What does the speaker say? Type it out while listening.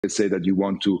let's say that you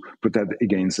want to protect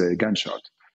against a gunshot,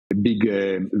 a big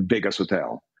Vegas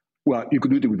hotel. Well, you could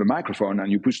do it with a microphone,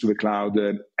 and you push to the cloud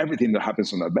everything that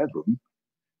happens in that bedroom.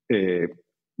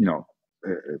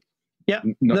 Yeah,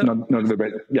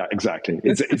 exactly.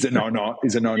 It's a no-no.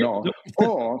 It's a no-no.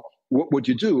 Or what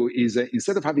you do is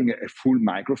instead of having a full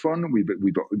microphone with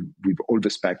all the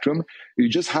spectrum, you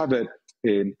just have a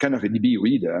kind of a dB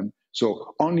reader.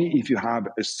 So only if you have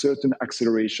a certain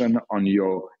acceleration on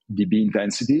your dB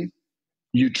intensity,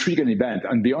 you trigger an event.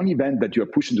 And the only event that you are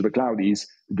pushing to the cloud is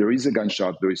there is a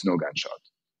gunshot, there is no gunshot.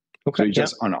 Okay, so you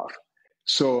just on off.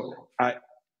 So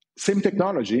same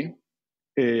technology,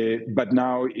 but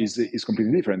now is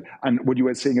completely different. And what you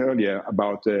were saying earlier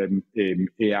about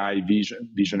AI,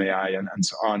 vision AI, and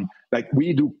so on, like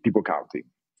we do people counting,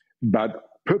 but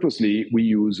purposely we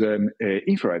use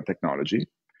infrared technology,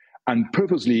 and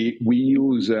purposely we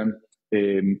use a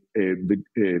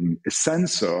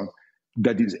sensor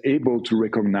that is able to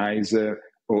recognize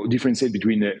or differentiate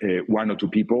between one or two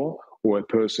people, or a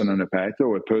person and a pet,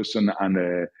 or a person and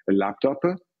a laptop,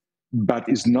 but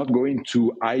is not going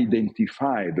to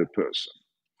identify the person.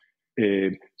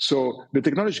 So the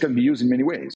technology can be used in many ways.